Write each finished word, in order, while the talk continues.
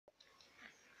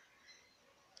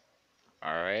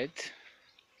Alright,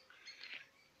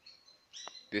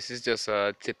 this is just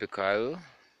a typical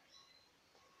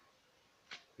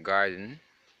garden,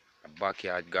 a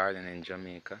backyard garden in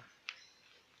Jamaica.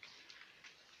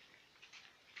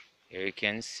 Here you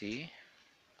can see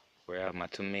where I have my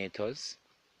tomatoes.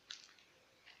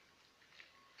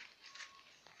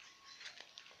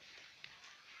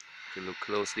 If you look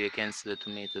closely, you can see the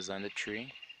tomatoes on the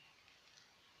tree.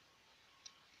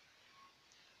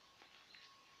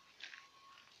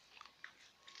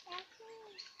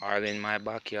 All in my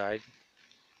backyard.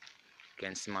 You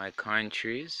can see my corn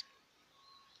trees.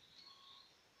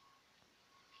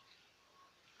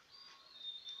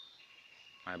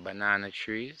 My banana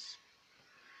trees.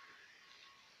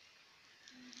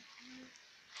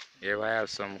 Here I have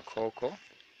some cocoa.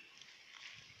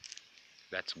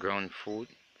 That's grown food.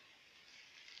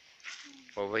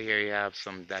 Over here you have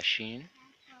some dasheen.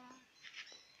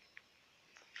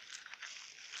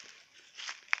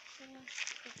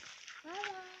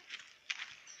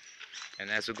 And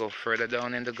as we go further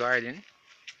down in the garden,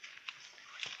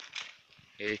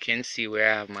 here you can see where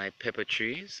I have my pepper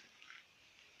trees.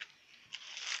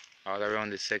 All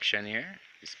around this section here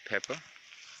is pepper.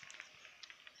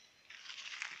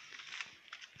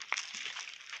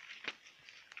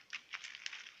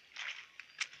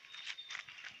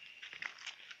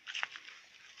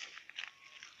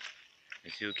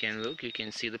 As you can look, you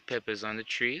can see the peppers on the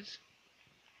trees.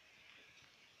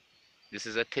 This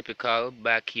is a typical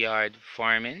backyard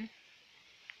farming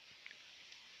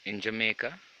in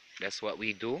Jamaica. That's what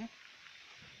we do.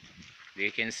 There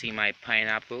you can see my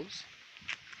pineapples.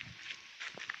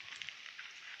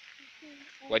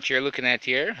 What you're looking at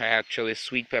here are actually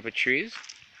sweet pepper trees.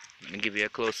 Let me give you a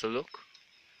closer look.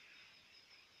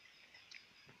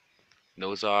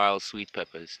 Those are all sweet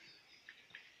peppers.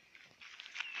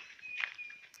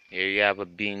 Here you have a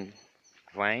bean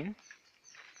vine.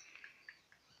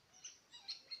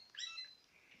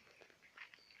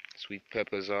 Sweet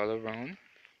peppers all around.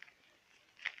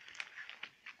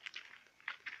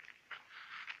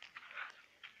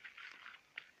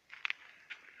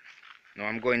 Now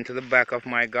I'm going to the back of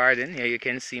my garden. Here you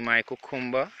can see my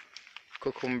cucumber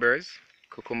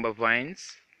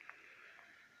vines,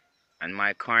 and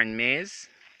my corn maze.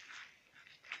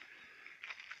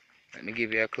 Let me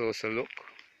give you a closer look.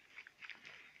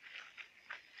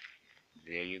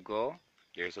 There you go.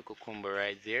 There's a cucumber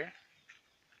right there.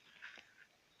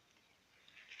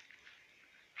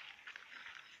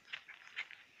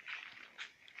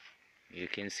 You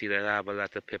can see that I have a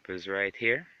lot of peppers right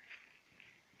here.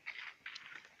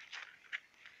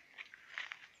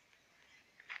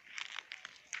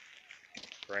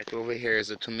 Right over here is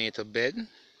a tomato bed.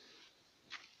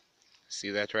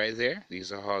 See that right there?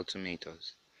 These are all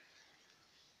tomatoes.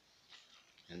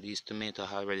 And these tomatoes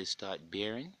already start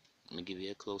bearing. Let me give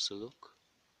you a closer look.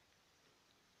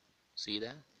 See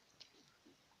that?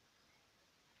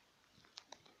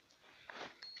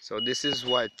 So this is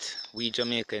what we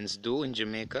Jamaicans do in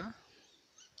Jamaica.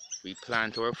 We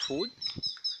plant our food,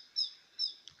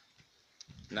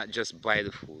 not just buy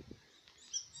the food.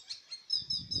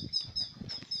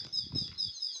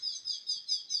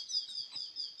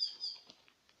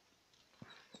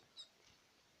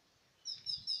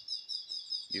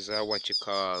 These are what you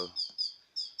call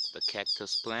the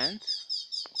cactus plant.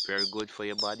 Very good for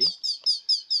your body.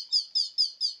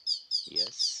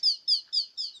 Yes.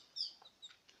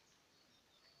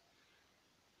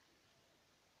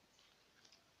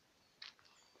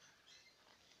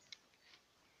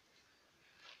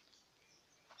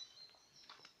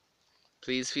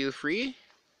 Please feel free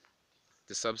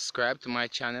to subscribe to my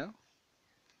channel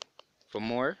for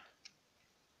more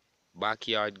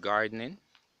backyard gardening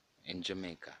in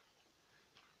Jamaica.